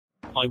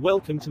Hi,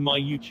 welcome to my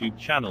YouTube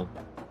channel.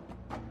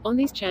 On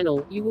this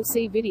channel, you will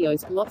see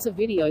videos, lots of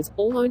videos,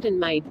 all owned and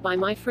made by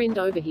my friend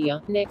over here,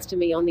 next to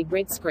me on the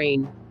red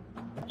screen.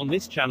 On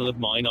this channel of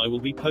mine I will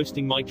be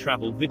posting my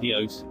travel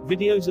videos,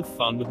 videos of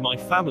fun with my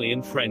family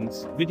and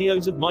friends,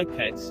 videos of my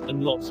pets,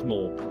 and lots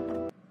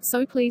more.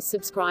 So please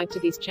subscribe to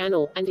this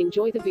channel, and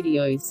enjoy the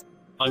videos.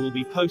 I will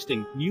be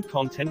posting new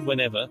content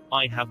whenever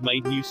I have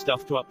made new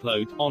stuff to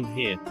upload on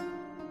here.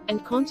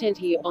 And content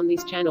here on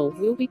this channel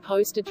will be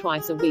posted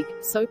twice a week,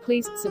 so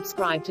please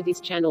subscribe to this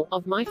channel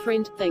of my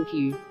friend. Thank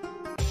you.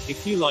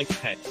 If you like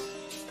pets,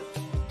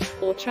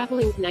 or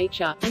traveling,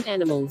 nature, and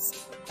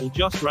animals, or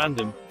just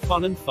random,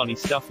 fun and funny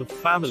stuff of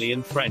family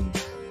and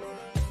friends,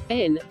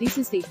 then this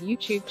is the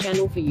YouTube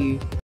channel for you.